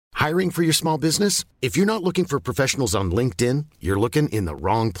Hiring for your small business? If you're not looking for professionals on LinkedIn, you're looking in the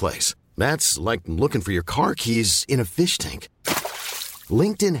wrong place. That's like looking for your car keys in a fish tank.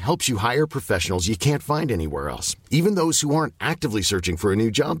 LinkedIn helps you hire professionals you can't find anywhere else, even those who aren't actively searching for a new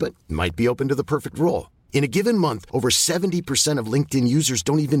job but might be open to the perfect role. In a given month, over 70% of LinkedIn users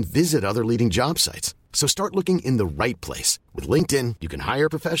don't even visit other leading job sites. So start looking in the right place. With LinkedIn, you can hire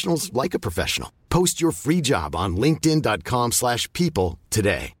professionals like a professional. Post your free job on linkedin.com/people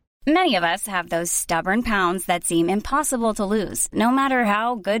today. Many of us have those stubborn pounds that seem impossible to lose, no matter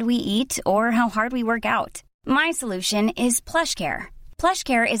how good we eat or how hard we work out. My solution is PlushCare.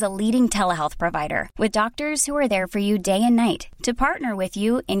 PlushCare is a leading telehealth provider with doctors who are there for you day and night to partner with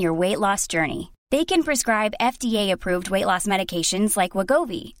you in your weight loss journey. They can prescribe FDA-approved weight loss medications like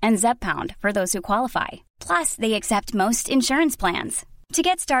Wegovy and Zepbound for those who qualify. Plus, they accept most insurance plans. To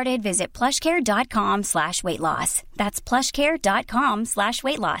get started, visit plushcare.com/weightloss. That's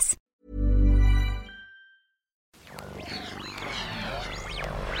plushcare.com/weightloss.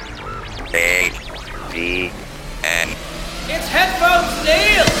 A-D-N. It's Headphones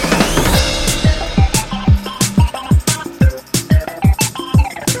Neil!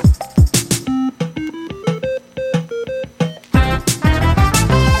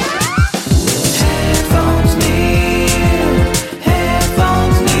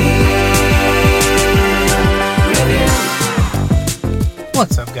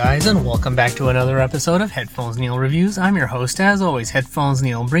 What's up, guys, and welcome back to another episode of Headphones Neil Reviews. I'm your host, as always, Headphones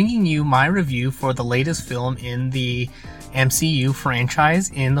Neil, bringing you my review for the latest film in the MCU franchise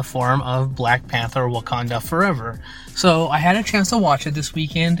in the form of Black Panther: Wakanda Forever. So I had a chance to watch it this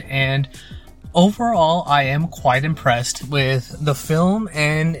weekend, and overall I am quite impressed with the film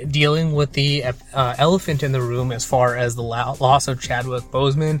and dealing with the elephant in the room as far as the loss of Chadwick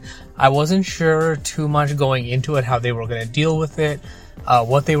Boseman. I wasn't sure too much going into it how they were going to deal with it,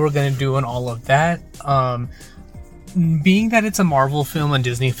 what they were going to do and all of that. Being that it's a Marvel film and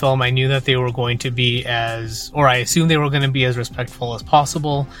Disney film, I knew that they were going to be I assumed they were going to be as respectful as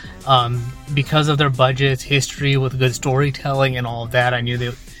possible. Because of their budget, history with good storytelling and all of that, I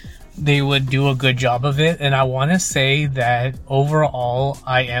knew they would do a good job of it. And I want to say that overall,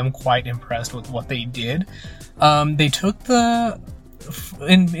 I am quite impressed with what they did. They took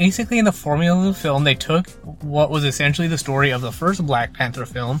in the formula of the film, they took what was essentially the story of the first Black Panther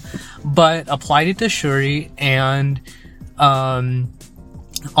film, but applied it to Shuri, and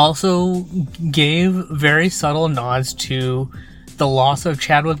also gave very subtle nods to the loss of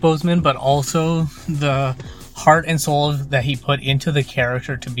Chadwick Boseman, but also the heart and soul that he put into the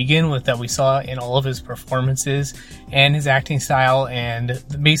character to begin with, that we saw in all of his performances and his acting style, and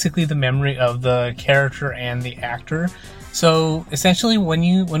basically the memory of the character and the actor. So essentially,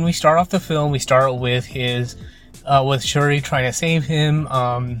 when we start off the film, we start with with Shuri trying to save him,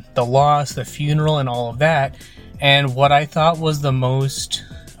 the loss, the funeral, and all of that. And what I thought was the most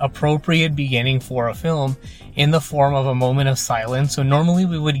appropriate beginning for a film in the form of a moment of silence. So normally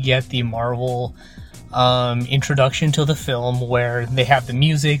we would get the Marvel introduction to the film where they have the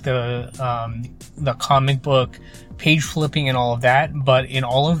music, the comic book page flipping and all of that, but in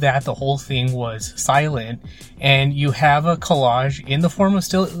all of that the whole thing was silent, and you have a collage in the form of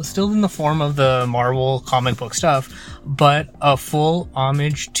still in the form of the Marvel comic book stuff, but a full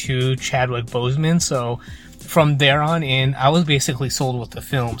homage to Chadwick Boseman. So from there on in, I was basically sold with the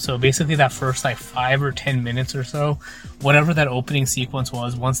film. So basically that first 5 or 10 minutes or so, whatever that opening sequence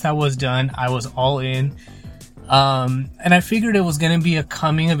was, once that was done, I was all in. And I figured it was going to be a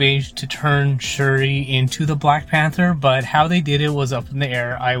coming of age to turn Shuri into the Black Panther, but how they did it was up in the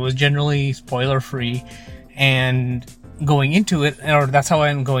air. I was generally spoiler free and going into it, or that's how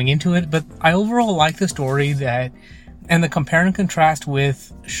I'm going into it, but I overall like the story and the compare and contrast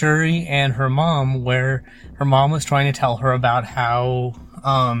with Shuri and her mom, where her mom was trying to tell her about how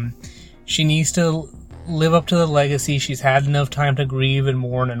she needs to live up to the legacy. She's had enough time to grieve and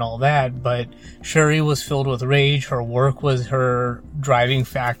mourn and all that, but Shuri was filled with rage. Her work was her driving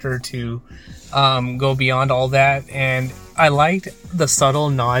factor to go beyond all that, and I liked the subtle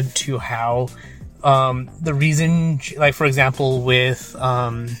nod to how the reason, for example, with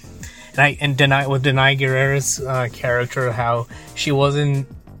Denai Guerrera's character, how she wasn't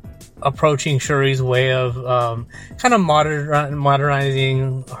approaching Shuri's way of kind of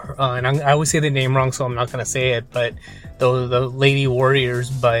modernizing, and I always say the name wrong, so I'm not going to say it, but the Lady Warriors.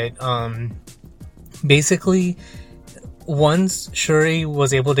 But basically, once Shuri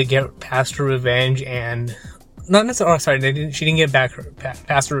was able to get past her revenge and not necessarily, she didn't get back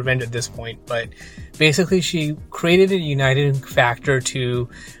past her revenge at this point, but basically she created a united factor to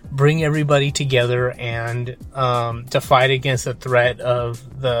bring everybody together and to fight against the threat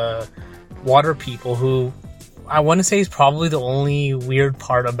of the water people, who I want to say is probably the only weird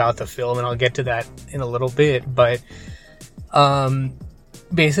part about the film, and I'll get to that in a little bit, but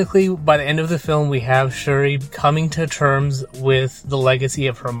basically by the end of the film we have Shuri coming to terms with the legacy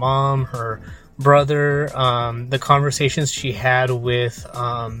of her mom, her brother, the conversations she had with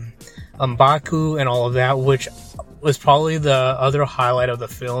M'Baku and all of that, which was probably the other highlight of the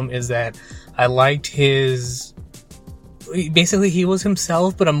film, is that I liked his... Basically, he was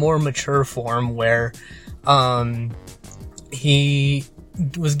himself, but a more mature form, where he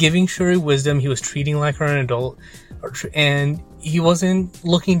was giving Shuri wisdom, he was treating like her an adult, and he wasn't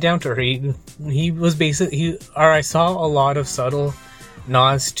looking down to her. He was basically... I saw a lot of subtle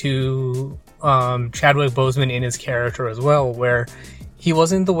nods to Chadwick Boseman in his character as well, where he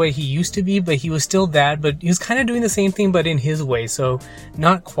wasn't the way he used to be, but he was still that, but he was kind of doing the same thing but in his way. So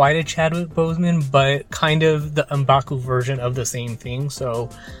not quite a Chadwick Boseman, but kind of the M'Baku version of the same thing. So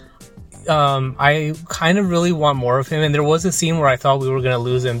I kind of really want more of him, and there was a scene where I thought we were going to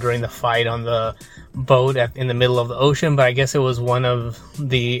lose him during the fight on the boat in the middle of the ocean, but I guess it was one of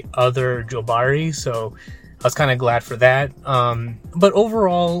the other Jobari, so I was kind of glad for that. But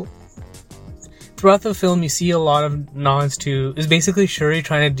overall, throughout the film, you see a lot of nods to... It's basically Shuri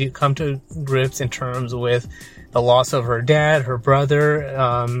trying to come to grips in terms with the loss of her dad, her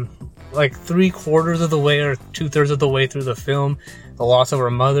brother, like 3/4 of the way or 2/3 of the way through the film, the loss of her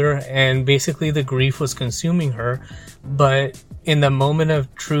mother, and basically the grief was consuming her. But in the moment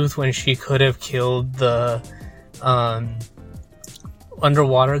of truth, when she could have killed the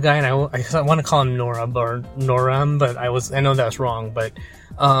underwater guy, and I want to call him Norab or Noram, but I know that's wrong, but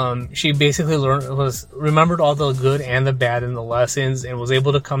she basically remembered all the good and the bad and the lessons, and was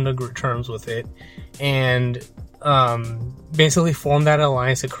able to come to terms with it, and basically form that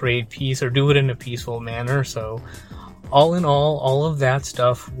alliance to create peace, or do it in a peaceful manner. So all in all of that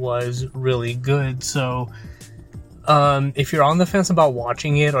stuff was really good. So if you're on the fence about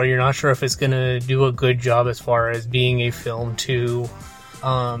watching it, or you're not sure if it's gonna do a good job as far as being a film to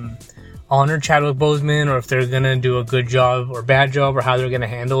honor Chadwick Boseman, or if they're gonna do a good job or bad job, or how they're gonna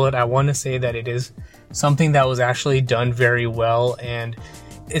handle it, I want to say that it is something that was actually done very well, and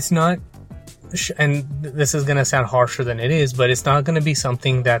it's not, and this is gonna sound harsher than it is, but it's not gonna be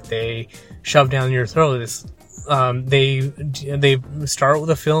something that they shove down your throat. They start with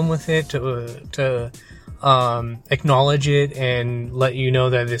a film with it to acknowledge it and let you know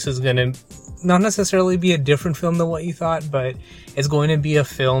that this is gonna not necessarily be a different film than what you thought, but it's going to be a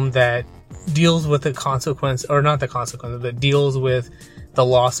film that deals with the consequence, or not the consequence, but deals with the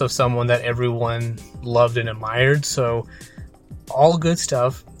loss of someone that everyone loved and admired. So all good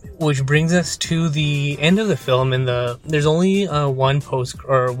stuff, which brings us to the end of the film. And there's only one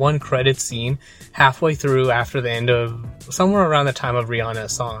credit scene halfway through, after the end of, somewhere around the time of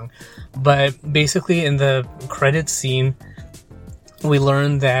Rihanna's song. But basically in the credits scene, we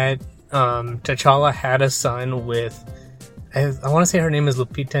learn that T'Challa had a son with, I want to say her name is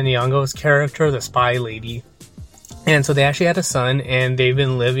Lupita Nyong'o's character, the spy lady. And so they actually had a son, and they've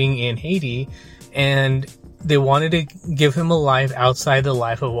been living in Haiti, and they wanted to give him a life outside the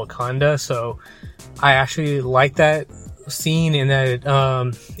life of Wakanda. So I actually like that scene, in that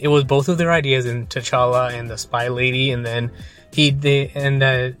it was both of their ideas, in T'Challa and the spy lady, and then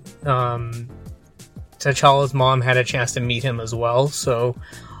T'Challa's mom had a chance to meet him as well. So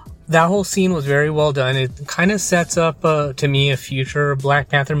that whole scene was very well done. It kind of sets up, to me, a future Black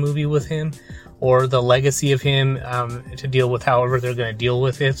Panther movie with him, or the legacy of him, to deal with however they're going to deal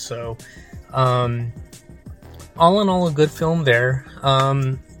with it. So, all in all, a good film there.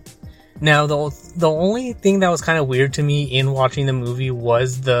 Now, the only thing that was kind of weird to me in watching the movie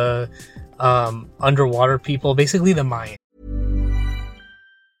was the underwater people, basically the Mayans.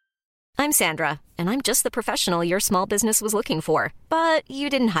 I'm Sandra, and I'm just the professional your small business was looking for. But you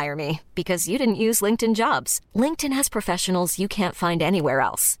didn't hire me because you didn't use LinkedIn Jobs. LinkedIn has professionals you can't find anywhere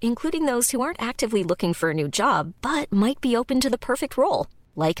else, including those who aren't actively looking for a new job, but might be open to the perfect role,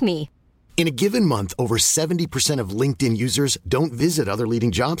 like me. In a given month, over 70% of LinkedIn users don't visit other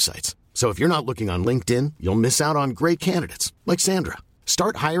leading job sites. So if you're not looking on LinkedIn, you'll miss out on great candidates, like Sandra.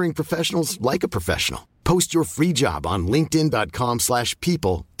 Start hiring professionals like a professional. Post your free job on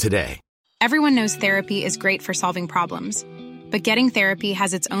linkedin.com/people today. Everyone knows therapy is great for solving problems, but getting therapy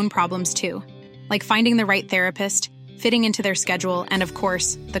has its own problems too, like finding the right therapist, fitting into their schedule, and of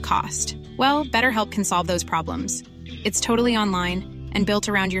course, the cost. Well, BetterHelp can solve those problems. It's totally online and built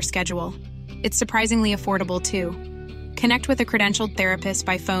around your schedule. It's surprisingly affordable too. Connect with a credentialed therapist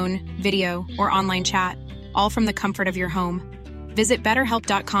by phone, video, or online chat, all from the comfort of your home. Visit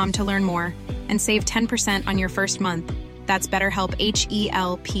BetterHelp.com to learn more and save 10% on your first month. That's BetterHelp,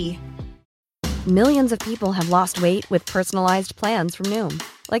 H-E-L-P. Millions of people have lost weight with personalized plans from Noom.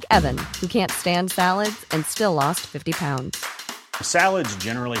 Like Evan, who can't stand salads and still lost 50 pounds. Salads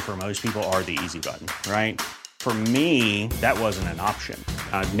generally for most people are the easy button, right? For me, that wasn't an option.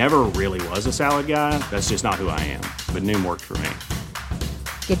 I never really was a salad guy. That's just not who I am. But Noom worked for me.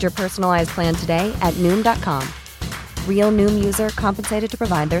 Get your personalized plan today at Noom.com. Real Noom user compensated to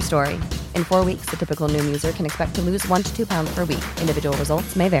provide their story. In 4 weeks, the typical Noom user can expect to lose 1 to 2 pounds per week. Individual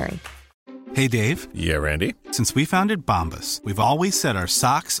results may vary. Hey, Dave. Yeah, Randy. Since we founded Bombas, we've always said our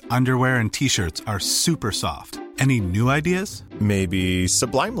socks, underwear, and T-shirts are super soft. Any new ideas? Maybe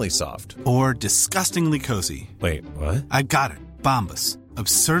sublimely soft. Or disgustingly cozy. Wait, what? I got it. Bombas.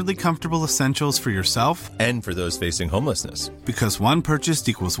 Absurdly comfortable essentials for yourself and for those facing homelessness. Because one purchased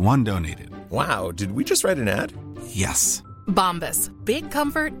equals one donated. Wow, did we just write an ad? Yes. Bombas. Big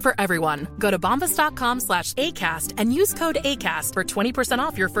comfort for everyone. Go to bombas.com/ACAST and use code ACAST for 20%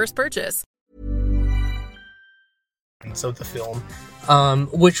 off your first purchase. Of the film,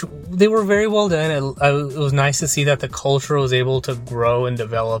 which they were very well done. It was nice to see that the culture was able to grow and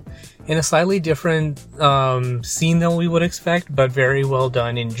develop in a slightly different scene than we would expect, but very well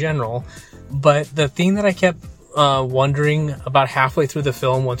done in general. But the thing that I kept wondering about halfway through the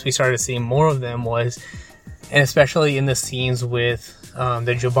film, once we started seeing more of them, was, and especially in the scenes with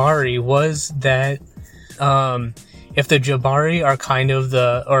the Jabari, was that if the Jabari are kind of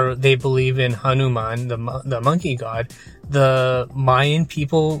or they believe in Hanuman, the monkey god, the Mayan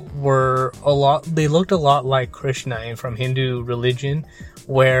people they looked a lot like Krishna from Hindu religion,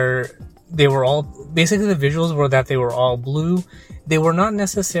 where they were all, basically the visuals were that they were all blue. They were not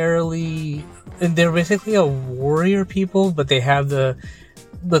necessarily, they're basically a warrior people, but they have the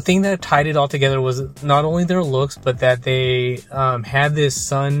thing that tied it all together was not only their looks, but that they had this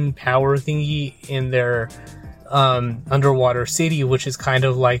sun power thingy in their underwater city, which is kind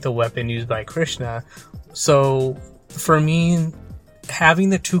of like the weapon used by Krishna. So for me, having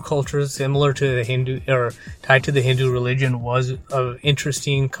the two cultures similar to the Hindu or tied to the Hindu religion was an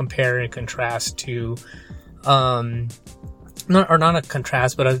interesting compare and contrast to not a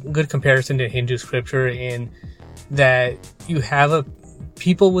contrast, but a good comparison to Hindu scripture, in that you have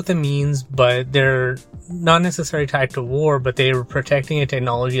people with the means, but they're not necessarily tied to war, but they are protecting a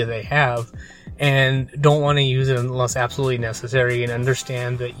technology that they have and don't want to use it unless absolutely necessary, and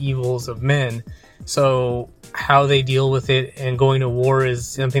understand the evils of men. So how they deal with it and going to war is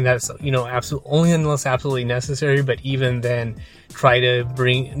something that's, only unless absolutely necessary, but even then try to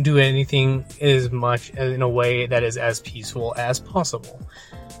do anything as much in a way that is as peaceful as possible.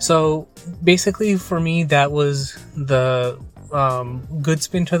 So basically for me, that was the good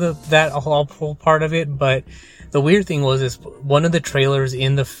spin to that whole part of it. But the weird thing is one of the trailers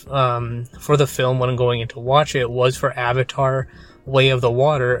in the for the film when I'm going in to watch it was for Avatar: Way of the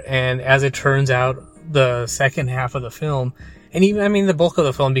Water, and as it turns out, the second half of the film, and even the bulk of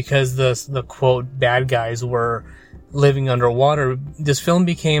the film, because the quote bad guys were living underwater, this film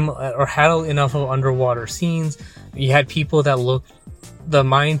became or had enough of underwater scenes. You had people that the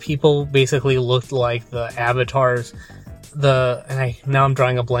Mayan people basically looked like the avatars. Now I'm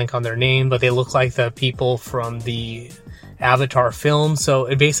drawing a blank on their name, but they look like the people from the Avatar film. So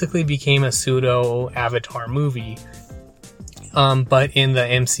it basically became a pseudo Avatar movie, but in the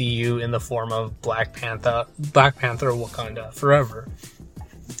MCU in the form of Black Panther, Wakanda Forever.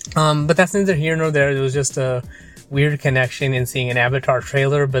 But that's neither here nor there. It was just a weird connection in seeing an Avatar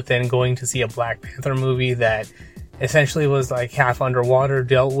trailer, but then going to see a Black Panther movie that essentially was like half underwater,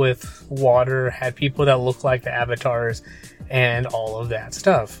 dealt with water, had people that looked like the avatars, and all of that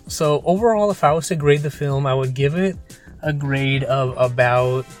stuff. So overall, if I was to grade the film, I would give it a grade of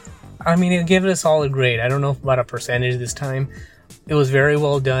I'd give it a solid grade. I don't know about a percentage this time. It was very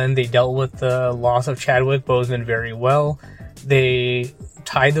well done. They dealt with the loss of Chadwick Boseman very well. They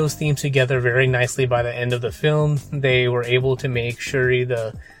tied those themes together very nicely by the end of the film. They were able to make Shuri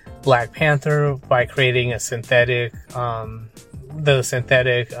the Black Panther by creating a synthetic, heart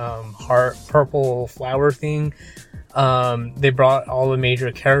purple flower thing. They brought all the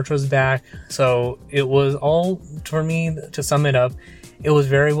major characters back. So it was all, for me, to sum it up, it was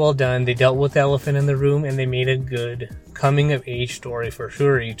very well done. They dealt with the elephant in the room, and they made a good coming of age story for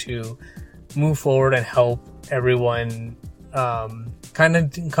Shuri to move forward and help everyone kind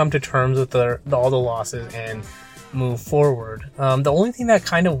of come to terms with all the losses and move forward. The only thing that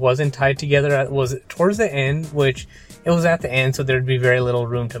kind of wasn't tied together was towards the end, which it was at the end, so there'd be very little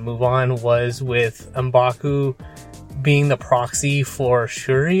room to move on, was with M'Baku being the proxy for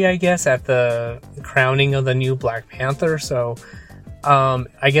Shuri, I guess, at the crowning of the new Black Panther. So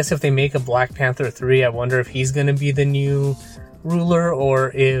I guess if they make a Black Panther 3, I wonder if he's going to be the new ruler,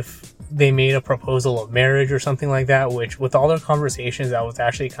 or if they made a proposal of marriage or something like that, which with all their conversations, that was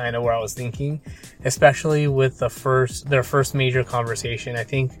actually kind of where I was thinking, especially with their first major conversation. I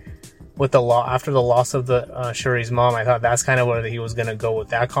think with after the loss of the Shuri's mom, I thought that's kind of where he was going to go with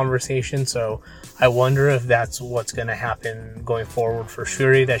that conversation. So I wonder if that's what's going to happen going forward for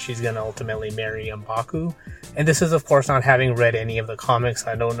Shuri, that she's going to ultimately marry M'Baku. And this is, of course, not having read any of the comics.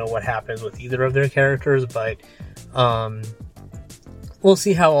 I don't know what happens with either of their characters, but we'll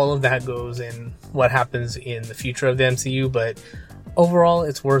see how all of that goes and what happens in the future of the MCU. But overall,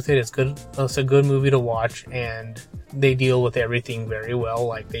 it's worth it. It's good. It's a good movie to watch, and they deal with everything very well,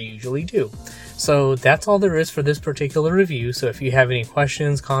 like they usually do. So that's all there is for this particular review. So if you have any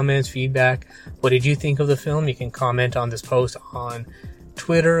questions, comments, feedback, what did you think of the film? You can comment on this post on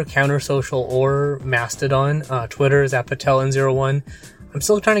Twitter, Counter Social, or Mastodon. Twitter is at PatelN01. I'm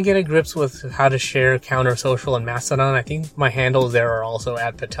still trying to get a grips with how to share Counter Social and Mastodon. I think my handles there are also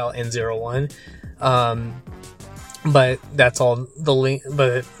at PatelN01. But that's all the link.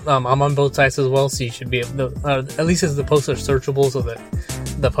 But I'm on both sites as well, so you should be able to, at least as the posts are searchable, so that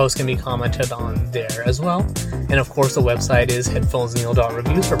the post can be commented on there as well. And of course, the website is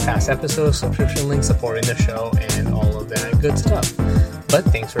headphonesneil.reviews for past episodes, subscription links, supporting the show, and all of that good stuff. But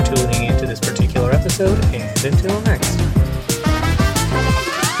thanks for tuning into this particular episode, and until next.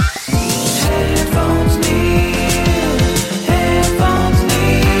 Headphones Neil, Headphones Neil.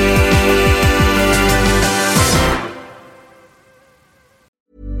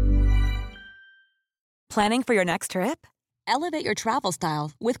 Planning for your next trip? Elevate your travel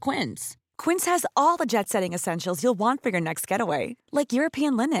style with Quince. Quince has all the jet-setting essentials you'll want for your next getaway, like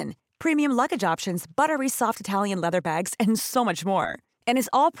European linen, premium luggage options, buttery soft Italian leather bags, and so much more. And is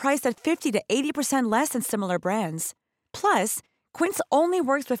all priced at 50 to 80% less than similar brands. Plus, Quince only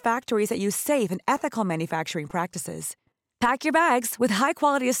works with factories that use safe and ethical manufacturing practices. Pack your bags with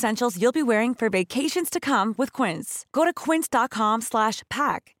high-quality essentials you'll be wearing for vacations to come with Quince. Go to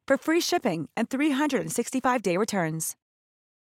quince.com/pack for free shipping and 365-day returns.